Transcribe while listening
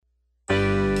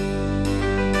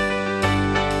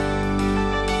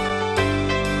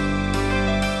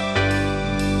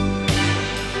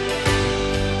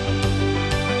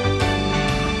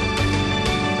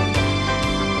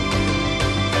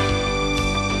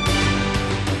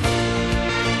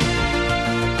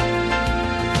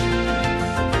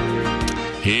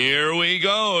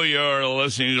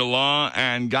listening to Law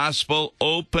and Gospel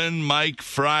Open Mic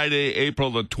Friday,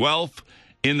 April the 12th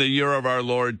in the year of our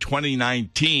Lord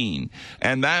 2019.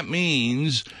 And that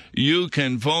means you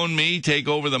can phone me, take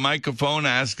over the microphone,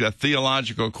 ask a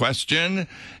theological question,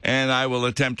 and I will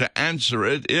attempt to answer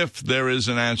it if there is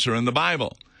an answer in the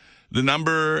Bible. The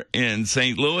number in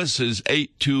St. Louis is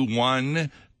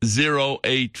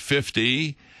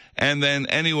 821-0850, and then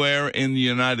anywhere in the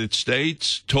United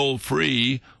States, toll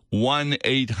free,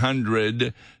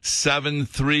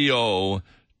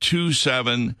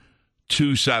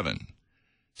 1-800-730-2727.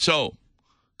 So,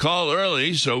 call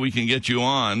early so we can get you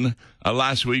on.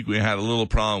 Last week we had a little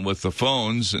problem with the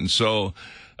phones, and so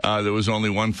there was only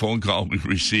one phone call we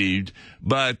received.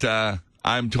 But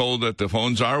I'm told that the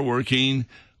phones are working,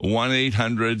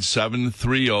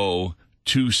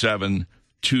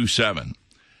 1-800-730-2727.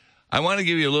 I want to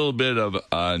give you a little bit of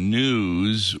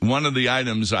news. One of the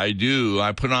items I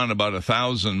put on about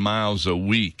 1,000 miles a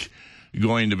week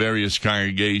going to various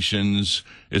congregations,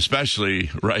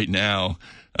 especially right now,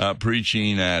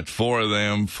 preaching at 4 of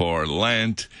them for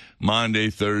Lent, Monday,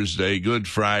 Thursday, Good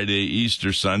Friday,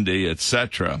 Easter Sunday,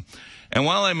 etc. And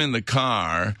while I'm in the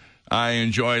car, I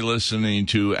enjoy listening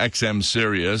to XM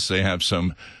Sirius. They have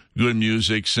some good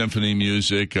music, symphony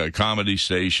music, a comedy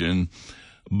station.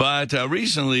 But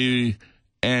recently,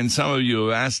 and some of you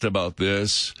have asked about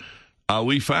this,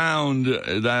 we found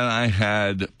that I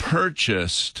had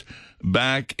purchased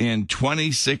back in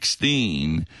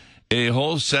 2016 a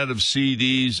whole set of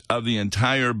CDs of the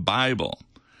entire Bible.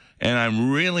 And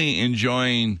I'm really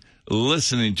enjoying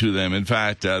listening to them. In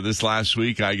fact, this last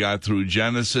week I got through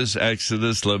Genesis,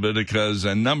 Exodus, Leviticus,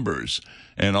 and Numbers,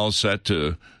 and all set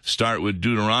to start with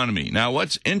Deuteronomy. Now,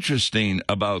 what's interesting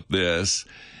about this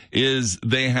is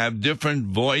they have different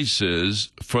voices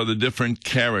for the different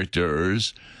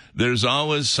characters. There's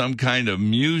always some kind of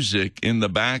music in the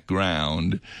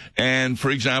background. And,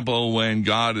 for example, when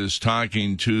God is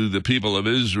talking to the people of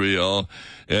Israel,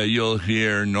 you'll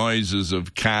hear noises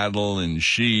of cattle and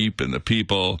sheep and the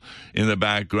people in the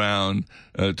background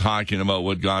talking about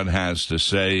what God has to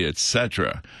say,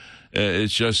 etc.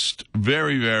 It's just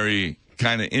very, very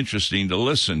kind of interesting to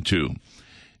listen to.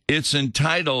 It's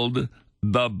entitled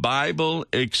The Bible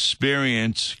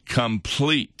Experience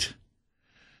Complete.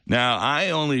 Now,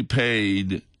 I only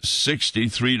paid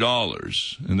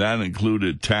 $63, and that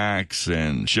included tax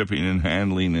and shipping and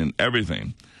handling and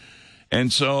everything.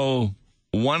 And so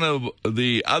one of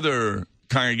the other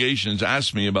congregations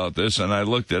asked me about this, and I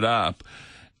looked it up,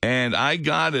 and I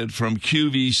got it from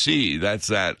QVC. That's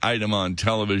that item on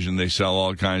television. They sell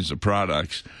all kinds of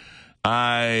products.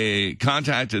 I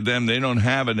contacted them. They don't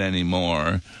have it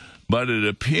anymore, but it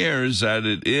appears that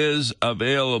it is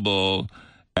available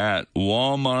at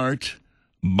Walmart,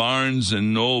 Barnes &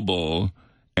 Noble,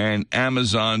 and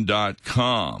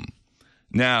Amazon.com.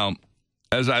 Now,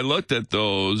 as I looked at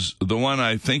those, the one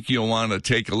I think you'll want to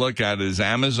take a look at is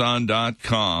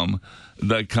Amazon.com,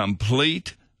 The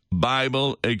Complete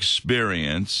Bible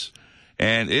Experience,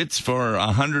 and it's for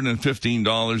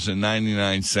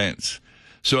 $115.99.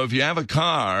 So if you have a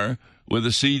car with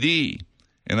a CD,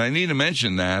 and I need to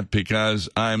mention that because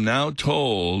I'm now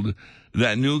told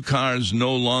that new cars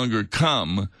no longer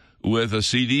come with a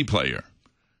CD player.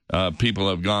 People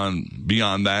have gone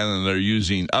beyond that, and they're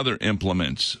using other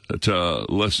implements to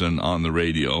listen on the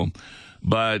radio.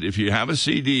 But if you have a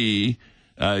CD,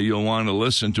 you'll want to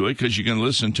listen to it because you can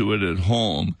listen to it at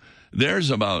home. There's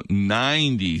about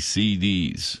 90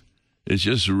 CDs. It's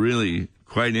just really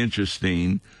quite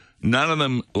interesting. None of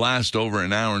them last over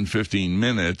an hour and 15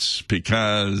 minutes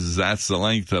because that's the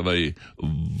length of a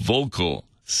vocal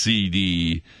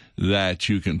CD that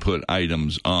you can put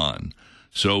items on.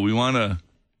 So we want to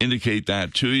indicate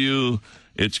that to you.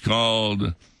 It's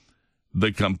called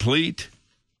The Complete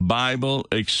Bible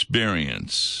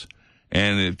Experience,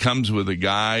 and it comes with a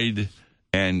guide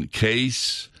and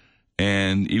case.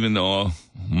 And even though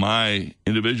my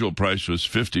individual price was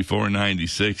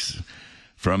 $54.96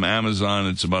 from Amazon,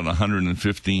 it's about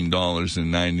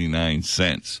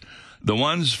 $115.99. The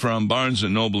ones from Barnes &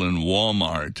 Noble and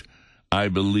Walmart, I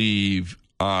believe,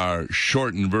 are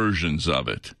shortened versions of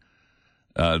it.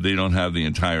 They don't have the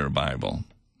entire Bible,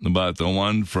 but the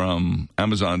one from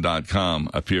Amazon.com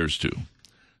appears to.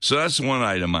 So that's one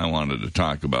item I wanted to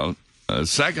talk about.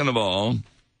 Second of all,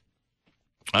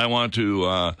 I want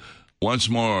to once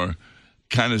more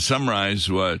kind of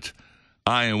summarize what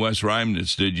I and Wes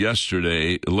Reimnitz did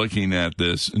yesterday, looking at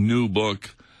this new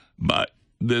book by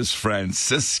this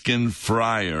Franciscan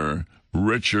friar,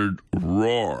 Richard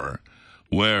Rohr,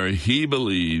 where he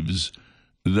believes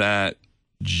that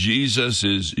Jesus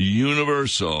is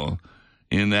universal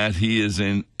in that he is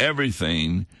in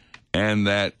everything and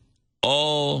that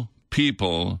all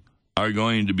people are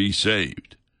going to be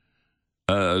saved.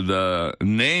 The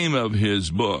name of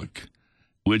his book,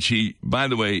 which he, by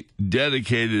the way,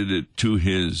 dedicated it to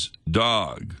his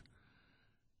dog,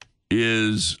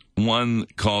 is one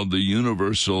called The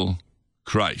Universal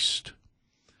Christ.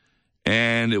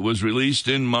 And it was released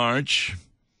in March,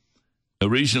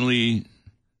 recently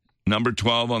number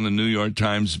 12 on the New York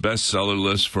Times bestseller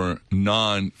list for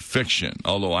nonfiction,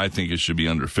 although I think it should be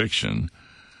under fiction,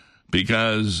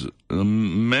 because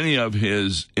many of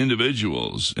his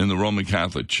individuals in the Roman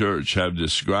Catholic Church have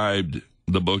described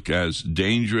the book as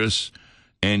dangerous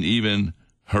and even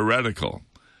heretical.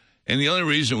 And the only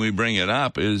reason we bring it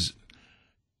up is,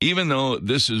 even though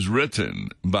this is written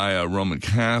by a Roman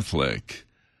Catholic,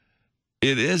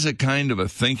 it is a kind of a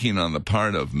thinking on the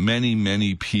part of many,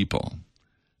 many people.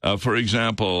 For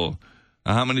example,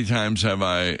 how many times have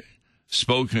I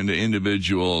spoken to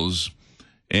individuals,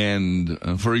 and,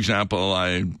 for example,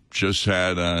 I just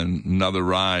had another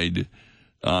ride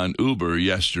on Uber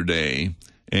yesterday,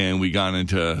 and we got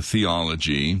into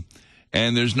theology,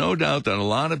 and there's no doubt that a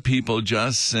lot of people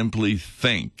just simply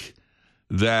think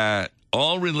that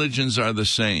all religions are the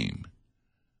same.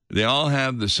 They all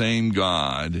have the same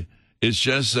God. It's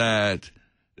just that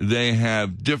they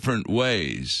have different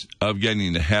ways of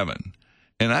getting to heaven.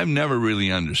 And I've never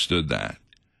really understood that.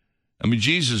 I mean,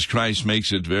 Jesus Christ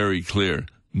makes it very clear.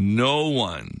 No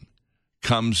one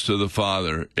comes to the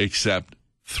Father except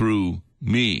through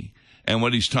me. And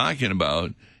what he's talking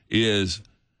about is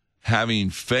having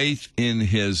faith in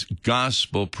his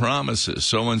gospel promises.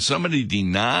 So when somebody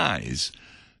denies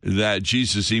that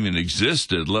Jesus even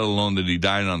existed, let alone that he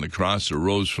died on the cross or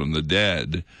rose from the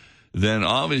dead, then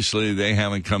obviously they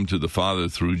haven't come to the Father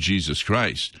through Jesus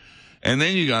Christ. And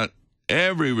then you got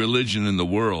every religion in the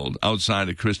world outside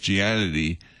of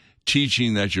Christianity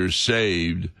teaching that you're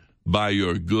saved by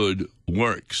your good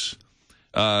works.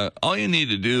 All you need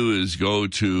to do is go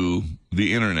to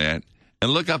the internet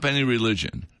and look up any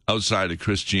religion outside of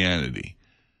Christianity.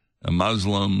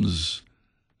 Muslims,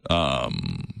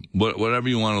 whatever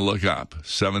you want to look up.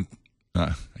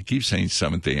 I keep saying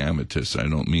Seventh-day Adventists. I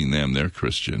don't mean them. They're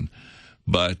Christian.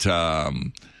 But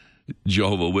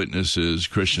Jehovah Witnesses,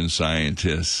 Christian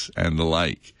Scientists, and the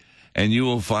like. And you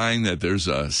will find that there's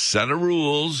a set of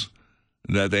rules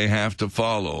that they have to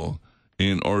follow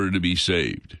in order to be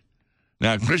saved.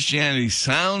 Now, Christianity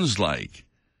sounds like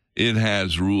it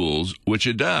has rules, which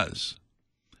it does.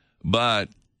 But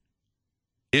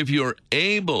if you're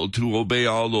able to obey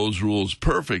all those rules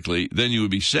perfectly, then you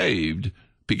would be saved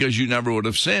because you never would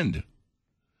have sinned.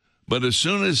 But as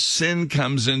soon as sin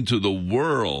comes into the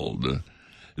world,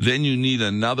 then you need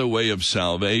another way of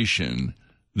salvation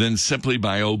than simply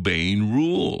by obeying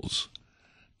rules.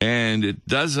 And it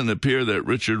doesn't appear that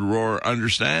Richard Rohr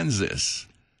understands this.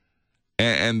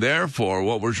 And therefore,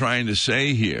 what we're trying to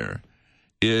say here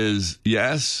is,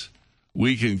 yes,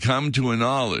 we can come to a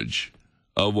knowledge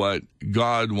of what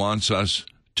God wants us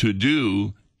to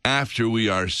do after we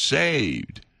are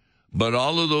saved. But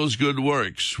all of those good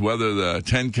works, whether the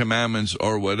Ten Commandments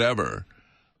or whatever,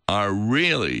 are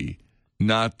really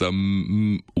not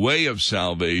the way of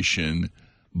salvation,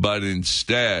 but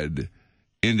instead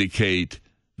indicate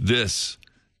this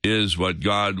is what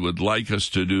God would like us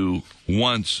to do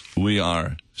once we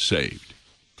are saved.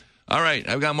 All right,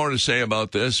 I've got more to say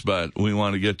about this, but we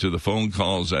want to get to the phone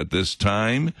calls at this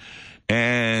time.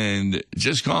 And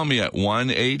just call me at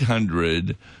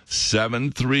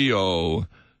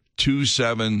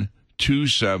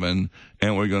 1-800-730-2727,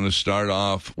 and we're going to start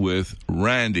off with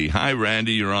Randy. Hi,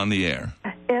 Randy, you're on the air.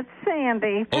 It's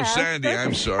Sandy. Oh, Sandy,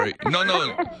 I'm sorry.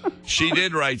 No, she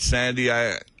did write Sandy.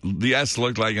 The S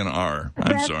looked like an R.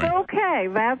 I'm sorry.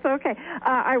 That's okay.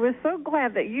 I was so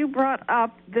glad that you brought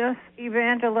up this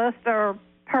evangelist or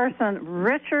person,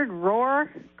 Richard Rohr,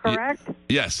 correct?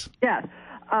 Yes. Yes.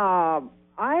 I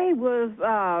was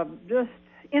just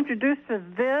introduced to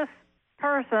this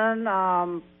person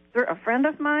through a friend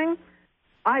of mine.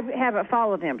 I haven't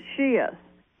followed him. She is.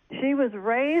 She was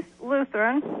raised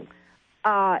Lutheran,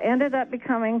 ended up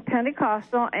becoming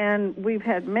Pentecostal, and we've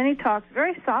had many talks,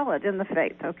 very solid in the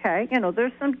faith, okay? You know,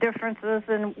 there's some differences,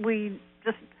 and we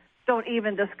just don't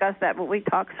even discuss that, but we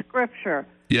talk Scripture.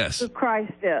 Yes. Who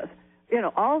Christ is. You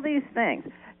know, all these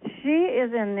things. She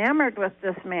is enamored with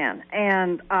this man,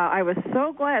 and I was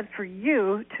so glad for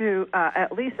you to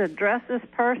at least address this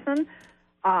person.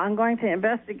 I'm going to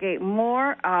investigate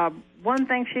more. One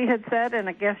thing she had said, and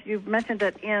I guess you've mentioned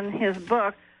it in his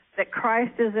book, that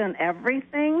Christ is in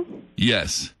everything.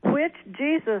 Yes. Which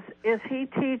Jesus is he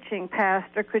teaching,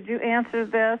 Pastor? Could you answer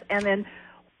this? And then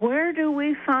Where do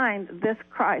we find this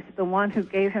Christ, the one who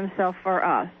gave himself for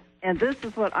us? And this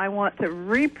is what I want to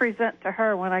represent to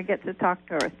her when I get to talk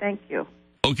to her. Thank you.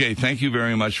 Okay, thank you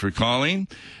very much for calling.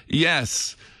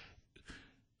 Yes,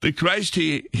 the Christ,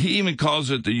 he even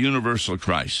calls it the universal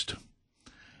Christ.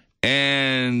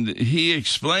 And he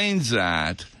explains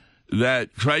that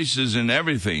Christ is in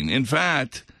everything. In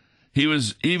fact, he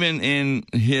was even in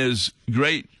his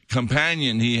great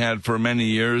companion he had for many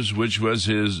years, which was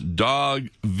his dog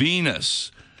Venus.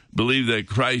 Believed that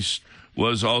Christ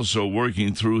was also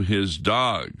working through his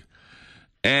dog.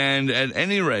 And at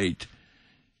any rate,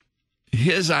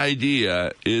 his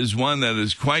idea is one that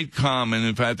is quite common.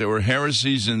 In fact, there were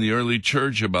heresies in the early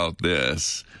church about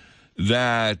this,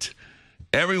 that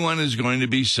everyone is going to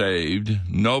be saved.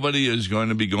 Nobody is going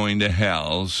to be going to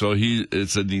hell. So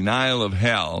it's a denial of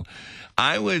hell.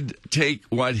 I would take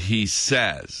what he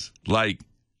says, like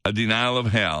a denial of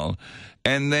hell,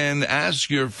 and then ask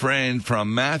your friend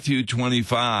from Matthew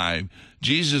 25.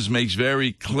 Jesus makes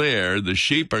very clear the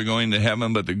sheep are going to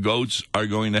heaven, but the goats are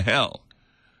going to hell.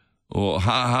 Well,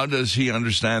 how does he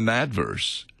understand that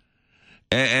verse?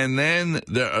 And then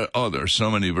there are so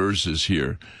many verses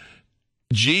here.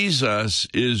 Jesus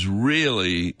is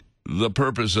really the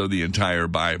purpose of the entire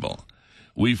Bible.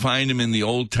 We find him in the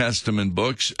Old Testament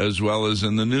books as well as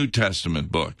in the New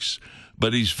Testament books.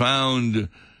 But he's found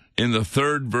in the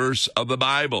third verse of the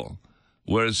Bible,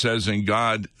 where it says, and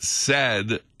God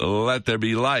said, let there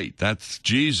be light. That's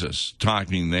Jesus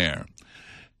talking there.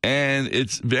 And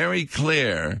it's very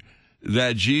clear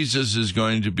that Jesus is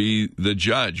going to be the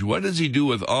judge. What does he do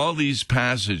with all these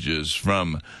passages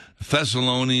from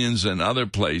Thessalonians and other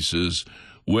places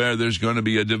where there's going to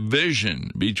be a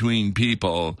division between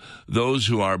people, those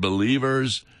who are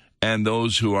believers and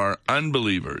those who are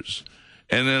unbelievers?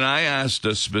 And then I asked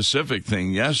a specific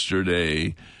thing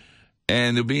yesterday,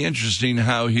 and it'd be interesting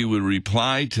how he would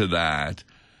reply to that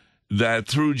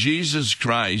through Jesus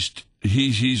Christ,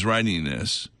 he's writing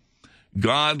this,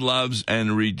 God loves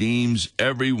and redeems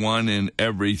everyone and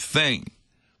everything.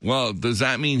 Well, does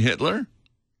that mean Hitler?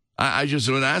 I just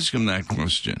would ask him that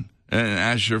question. And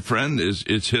ask your friend, is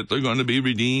Hitler going to be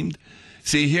redeemed?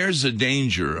 See, here's the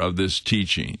danger of this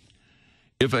teaching.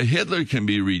 If a Hitler can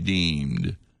be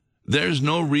redeemed, there's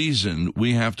no reason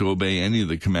we have to obey any of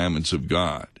the commandments of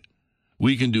God.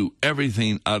 We can do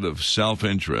everything out of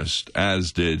self-interest,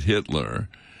 as did Hitler,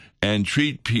 and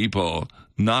treat people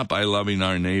not by loving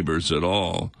our neighbors at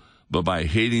all, but by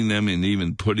hating them and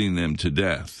even putting them to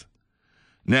death.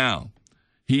 Now,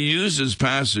 he uses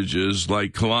passages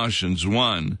like Colossians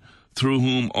 1, through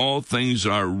whom all things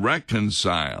are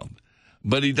reconciled.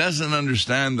 But he doesn't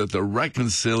understand that the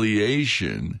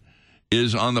reconciliation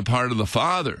is on the part of the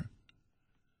Father.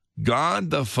 God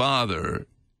the Father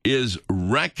is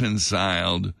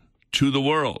reconciled to the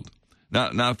world.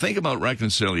 Now think about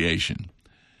reconciliation.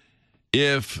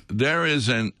 If there is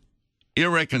an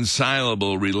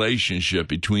irreconcilable relationship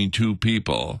between two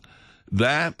people,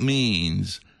 that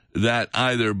means that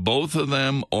either both of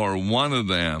them or one of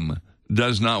them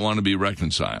does not want to be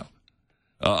reconciled.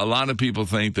 A lot of people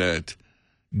think that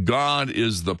God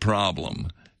is the problem,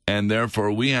 and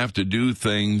therefore we have to do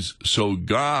things so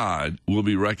God will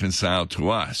be reconciled to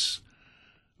us.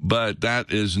 But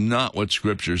that is not what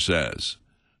Scripture says.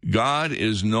 God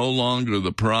is no longer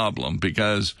the problem,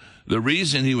 because the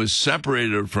reason he was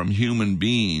separated from human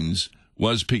beings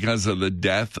was because of the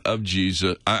death of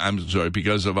Jesus.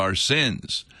 Because of our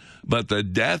sins. But the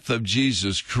death of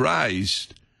Jesus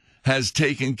Christ has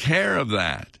taken care of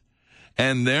that.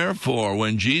 And therefore,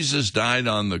 when Jesus died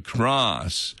on the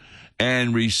cross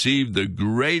and received the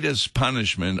greatest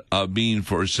punishment of being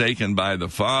forsaken by the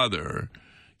Father,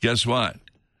 guess what?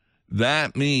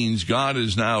 That means God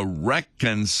is now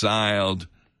reconciled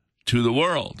to the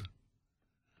world.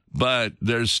 But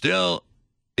there's still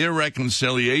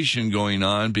irreconciliation going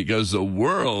on because the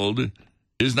world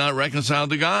is not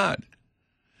reconciled to God.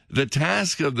 The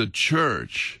task of the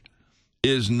church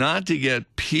is not to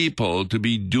get people to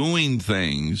be doing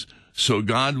things so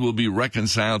God will be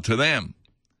reconciled to them.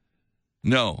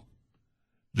 No.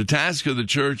 The task of the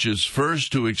church is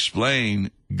first to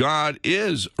explain God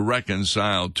is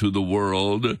reconciled to the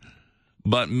world,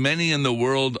 but many in the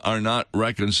world are not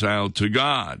reconciled to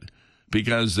God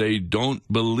because they don't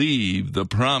believe the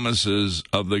promises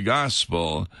of the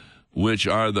gospel, which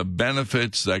are the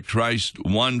benefits that Christ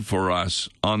won for us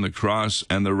on the cross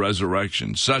and the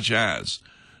resurrection, such as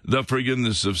the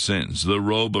forgiveness of sins, the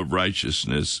robe of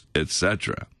righteousness,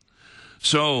 etc.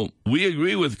 So we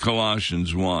agree with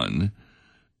Colossians 1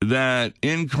 that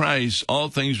in Christ all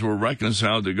things were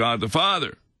reconciled to God the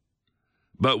Father.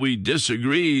 But we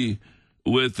disagree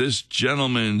with this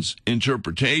gentleman's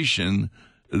interpretation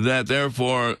that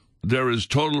therefore there is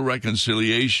total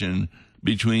reconciliation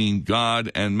between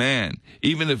God and man,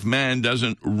 even if man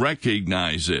doesn't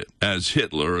recognize it, as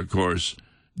Hitler, of course,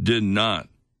 did not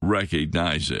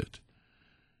recognize it.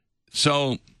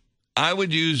 So I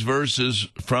would use verses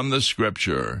from the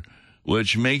Scripture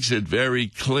which makes it very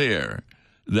clear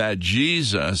that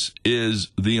Jesus is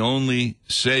the only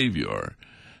Savior.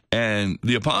 And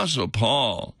the Apostle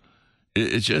Paul,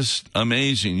 it's just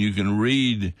amazing. You can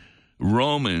read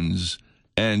Romans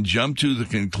and jump to the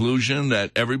conclusion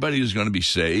that everybody is going to be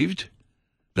saved.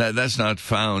 That's not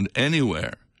found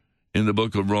anywhere in the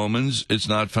book of Romans. It's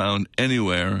not found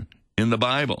anywhere in the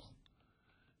Bible.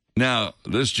 Now,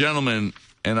 this gentleman,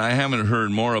 and I haven't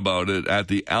heard more about it, at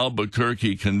the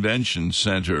Albuquerque Convention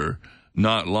Center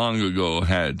not long ago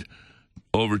had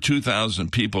over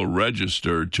 2,000 people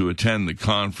registered to attend the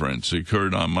conference. It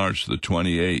occurred on March the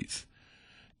 28th.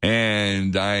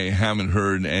 And I haven't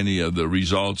heard any of the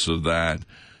results of that.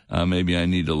 Maybe I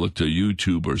need to look to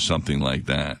YouTube or something like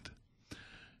that.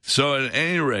 So at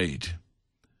any rate,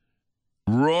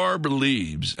 Rohr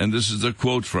believes, and this is a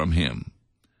quote from him,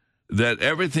 that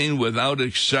everything without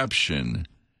exception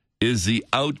is the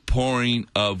outpouring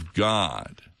of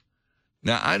God.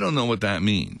 Now, I don't know what that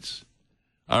means.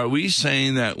 Are we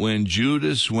saying that when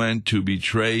Judas went to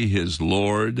betray his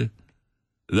Lord,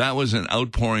 that was an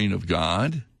outpouring of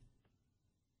God?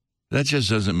 That just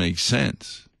doesn't make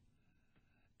sense.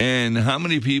 And how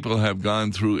many people have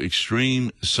gone through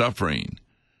extreme suffering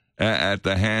at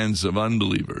the hands of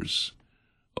unbelievers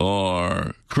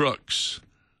or crooks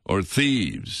or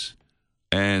thieves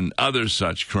and other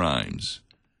such crimes?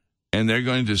 And they're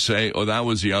going to say, oh, that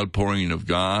was the outpouring of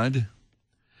God?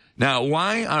 Now,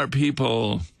 why are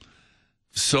people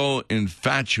so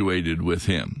infatuated with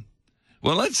him?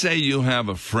 Well, let's say you have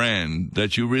a friend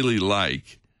that you really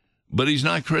like, but he's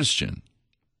not Christian.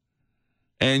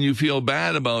 And you feel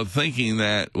bad about thinking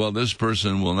that, well, this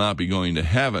person will not be going to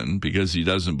heaven because he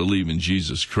doesn't believe in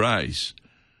Jesus Christ.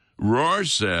 Rohr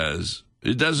says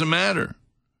it doesn't matter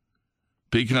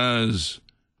because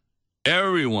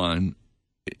everyone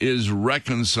is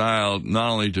reconciled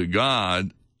not only to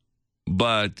God,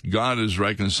 but God is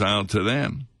reconciled to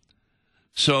them.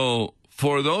 So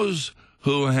for those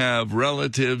who have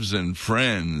relatives and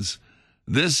friends,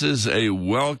 this is a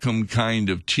welcome kind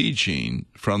of teaching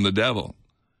from the devil.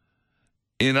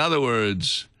 In other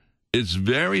words, it's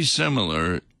very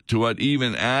similar to what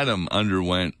even Adam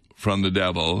underwent from the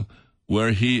devil,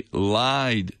 where he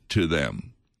lied to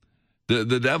them.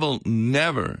 The devil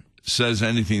never says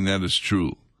anything that is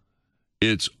true.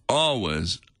 It's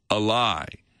always a lie.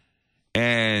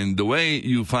 And the way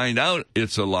you find out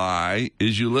it's a lie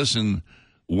is you listen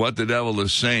what the devil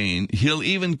is saying. He'll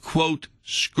even quote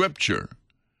Scripture.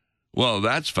 Well,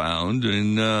 that's found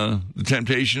in the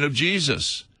temptation of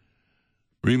Jesus.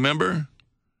 Remember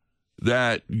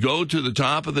that go to the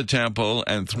top of the temple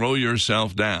and throw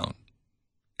yourself down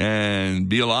and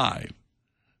be alive.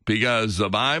 Because the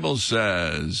Bible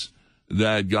says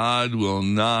that God will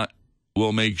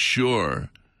make sure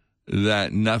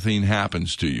that nothing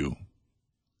happens to you.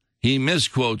 He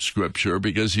misquotes Scripture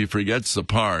because he forgets the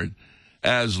part,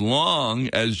 as long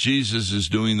as Jesus is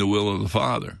doing the will of the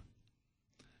Father.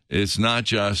 It's not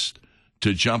just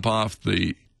to jump off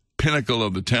the pinnacle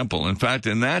of the temple. In fact,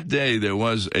 in that day, there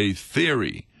was a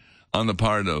theory on the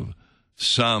part of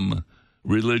some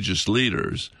religious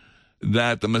leaders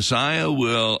that the Messiah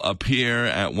will appear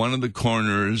at one of the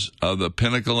corners of the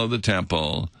pinnacle of the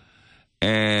temple,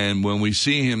 and when we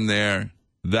see him there,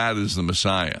 that is the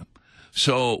Messiah.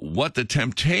 So what the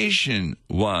temptation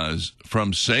was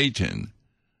from Satan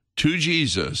to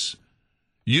Jesus,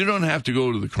 you don't have to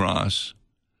go to the cross.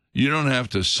 You don't have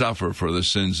to suffer for the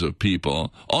sins of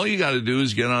people. All you got to do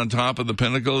is get on top of the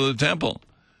pinnacle of the temple.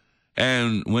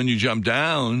 And when you jump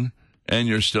down and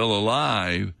you're still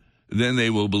alive, then they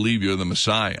will believe you're the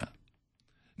Messiah.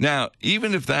 Now,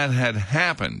 even if that had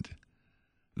happened,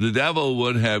 the devil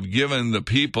would have given the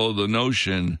people the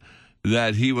notion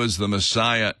that he was the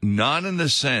Messiah, not in the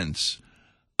sense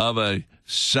of a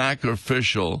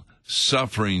sacrificial,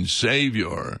 suffering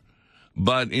Savior,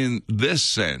 but in this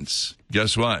sense,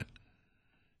 guess what?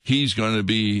 He's going to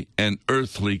be an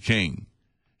earthly king.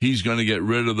 He's going to get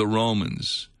rid of the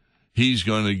Romans. He's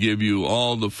going to give you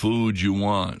all the food you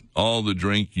want, all the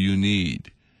drink you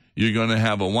need. You're going to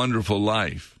have a wonderful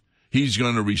life. He's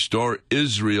going to restore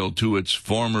Israel to its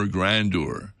former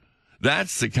grandeur.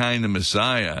 That's the kind of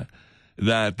Messiah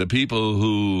that the people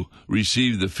who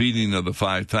received the feeding of the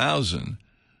 5,000,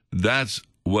 that's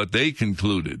what they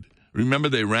concluded. Remember,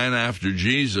 they ran after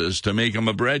Jesus to make him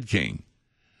a bread king.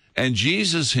 And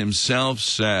Jesus himself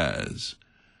says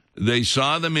they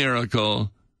saw the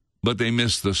miracle, but they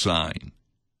missed the sign.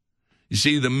 You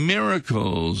see, the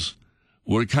miracles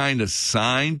were kind of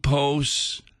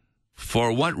signposts.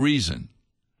 For what reason?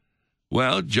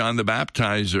 Well, John the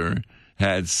Baptizer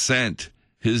had sent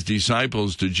his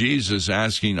disciples to Jesus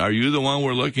asking, are you the one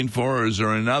we're looking for, or is there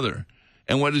another?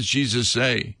 And what does Jesus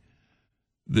say?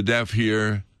 The deaf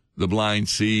hear, the blind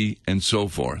see, and so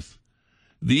forth.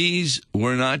 These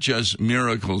were not just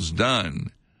miracles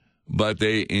done, but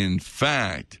they, in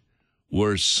fact,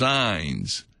 were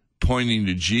signs pointing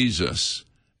to Jesus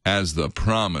as the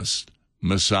promised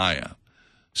Messiah.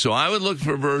 So I would look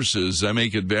for verses that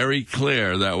make it very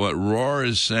clear that what Rohr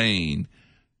is saying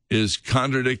is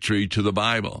contradictory to the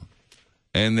Bible,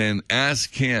 and then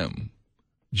ask him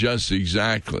just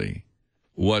exactly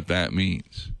what that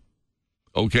means.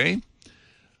 Okay?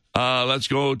 Let's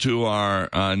go to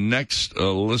our next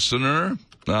listener.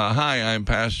 Hi, I'm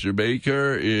Pastor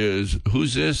Baker.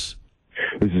 Who's this?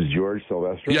 This is George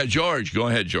Silvestro. Yeah, George. Go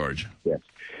ahead, George. Yes.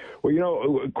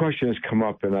 Well, a question has come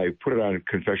up, and I put it on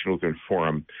Confessional Lutheran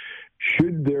Forum.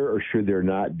 Should there or should there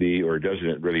not be, or doesn't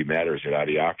it really matter as an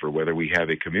adiaphora, whether we have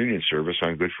a communion service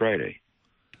on Good Friday?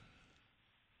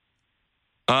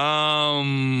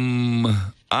 I'm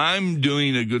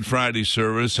doing a Good Friday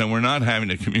service, and we're not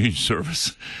having a communion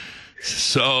service.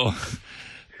 So,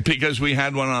 because we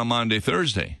had one on Monday,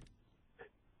 Thursday.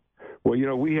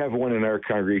 Well, we have one in our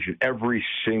congregation every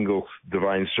single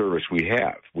divine service we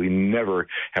have. We never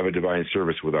have a divine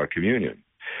service without communion.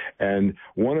 And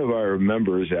one of our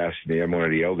members asked me, I'm one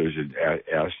of the elders,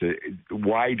 asked,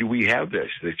 why do we have this?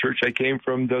 The church I came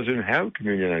from doesn't have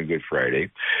communion on Good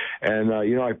Friday. And,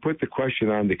 I put the question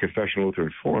on the Confessional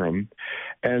Lutheran Forum,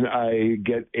 and I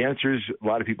get answers. A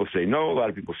lot of people say no. A lot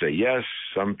of people say yes.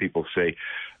 Some people say,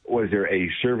 was there a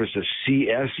service, a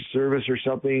CS service or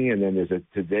something? And then there's a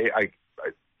today.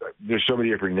 There's so many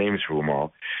different names for them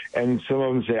all. And some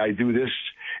of them say, I do this,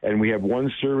 and we have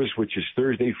one service, which is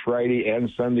Thursday, Friday,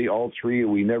 and Sunday, all three.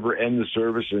 We never end the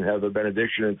service and have a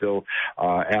benediction until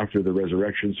after the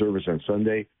resurrection service on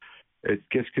Sunday. It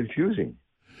gets confusing.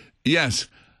 Yes.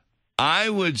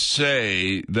 I would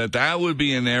say that would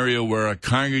be an area where a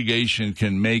congregation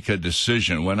can make a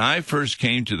decision. When I first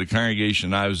came to the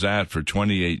congregation I was at for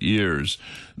 28 years,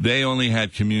 they only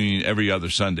had communion every other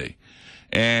Sunday.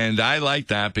 And I liked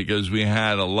that because we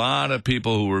had a lot of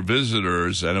people who were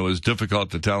visitors, and it was difficult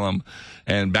to tell them.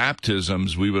 And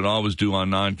baptisms we would always do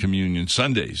on non-communion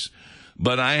Sundays.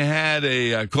 But I had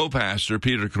a co-pastor,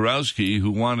 Peter Kurowski,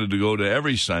 who wanted to go to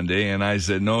every Sunday, and I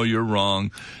said, no, you're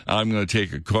wrong. I'm going to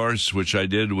take a course, which I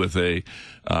did with a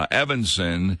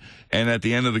Evanson, and at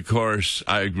the end of the course,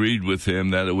 I agreed with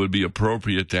him that it would be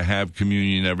appropriate to have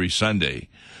communion every Sunday.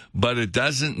 But it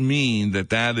doesn't mean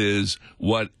that is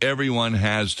what everyone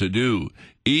has to do.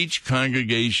 Each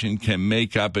congregation can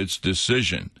make up its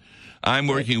decision. I'm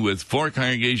working with 4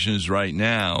 congregations right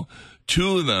now.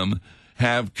 2 of them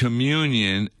have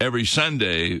communion every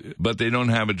Sunday, but they don't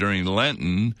have it during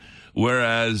Lenten,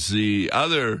 whereas the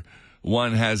other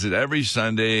one has it every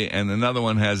Sunday and another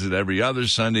one has it every other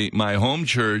Sunday. My home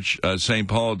church, St.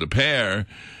 Paul de Pere,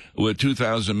 with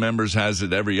 2,000 members, has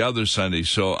it every other Sunday.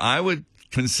 So I would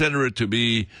consider it to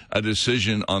be a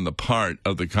decision on the part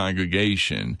of the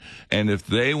congregation, and if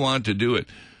they want to do it.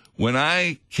 When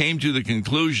I came to the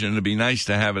conclusion it'd be nice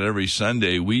to have it every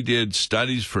Sunday, we did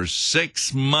studies for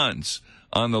 6 months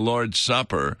on the Lord's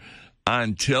Supper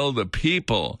until the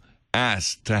people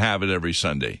asked to have it every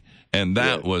Sunday, and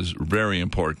that was very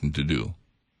important to do.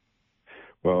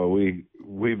 Well,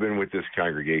 we've been with this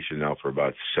congregation now for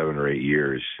about 7 or 8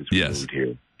 years since we moved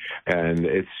here, and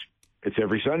it's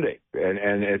every Sunday.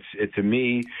 And it's to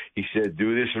me, he said,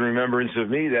 do this in remembrance of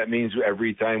me. That means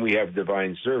every time we have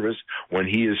divine service, when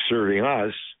he is serving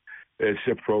us, it's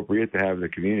appropriate to have the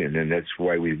communion. And that's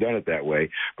why we've done it that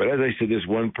way. But as I said, this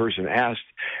one person asked,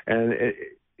 and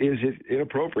is it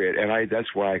inappropriate? And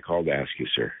that's why I called to ask you,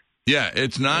 sir. Yeah,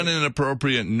 it's not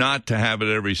inappropriate not to have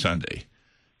it every Sunday.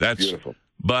 That's beautiful.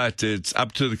 But it's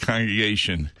up to the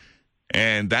congregation.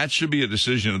 And that should be a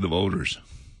decision of the voters.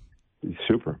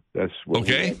 Super. That's what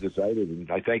we have decided,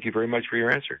 and I thank you very much for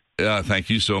your answer.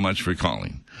 Thank you so much for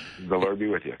calling. The Lord be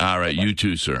with you. All right, bye-bye. You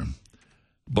too, sir.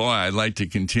 Boy, I'd like to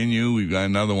continue. We've got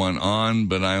another one on,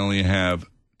 but I only have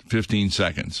 15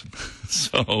 seconds.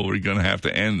 So we're going to have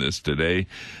to end this today.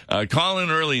 Call in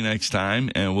early next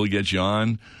time, and we'll get you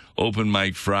on Open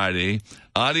Mic Friday.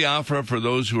 Adiaphora, for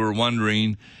those who are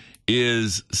wondering,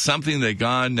 is something that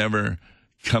God never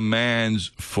commands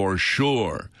for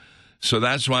sure. So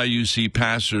that's why you see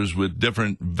pastors with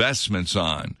different vestments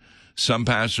on. Some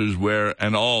pastors wear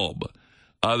an alb.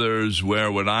 Others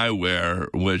wear what I wear,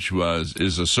 which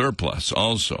is a surplus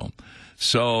also.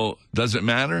 So does it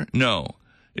matter? No.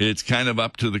 It's kind of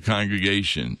up to the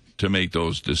congregation to make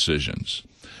those decisions.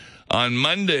 On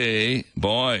Monday,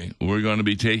 boy, we're going to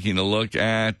be taking a look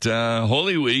at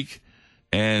Holy Week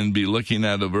and be looking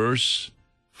at a verse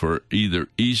for either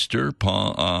Easter,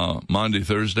 Maundy,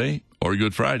 Thursday, or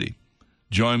Good Friday.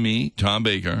 Join me, Tom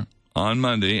Baker, on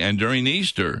Monday, and during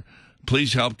Easter,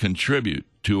 please help contribute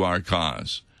to our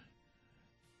cause.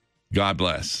 God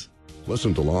bless.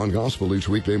 Listen to Law and Gospel each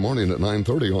weekday morning at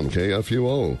 9:30 on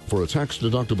KFUO. For a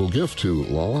tax-deductible gift to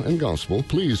Law and Gospel,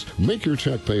 please make your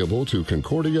check payable to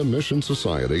Concordia Mission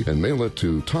Society and mail it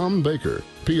to Tom Baker,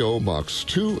 P.O. Box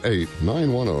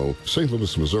 28910, St.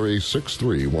 Louis, Missouri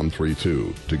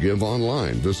 63132. To give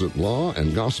online, visit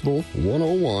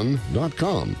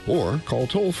lawandgospel101.com or call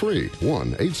toll-free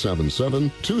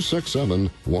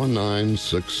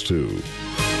 1-877-267-1962.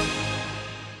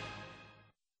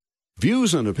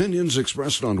 Views and opinions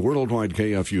expressed on Worldwide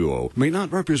KFUO may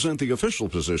not represent the official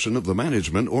position of the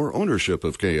management or ownership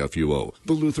of KFUO,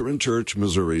 the Lutheran Church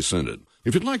Missouri Synod.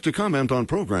 If you'd like to comment on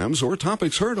programs or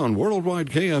topics heard on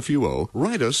Worldwide KFUO,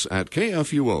 write us at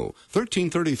KFUO,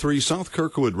 1333 South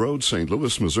Kirkwood Road, St.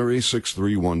 Louis, Missouri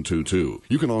 63122.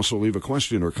 You can also leave a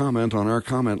question or comment on our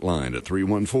comment line at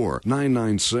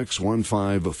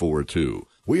 314-996-1542.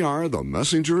 We are the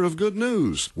messenger of good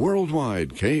news, Worldwide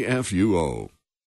KFUO.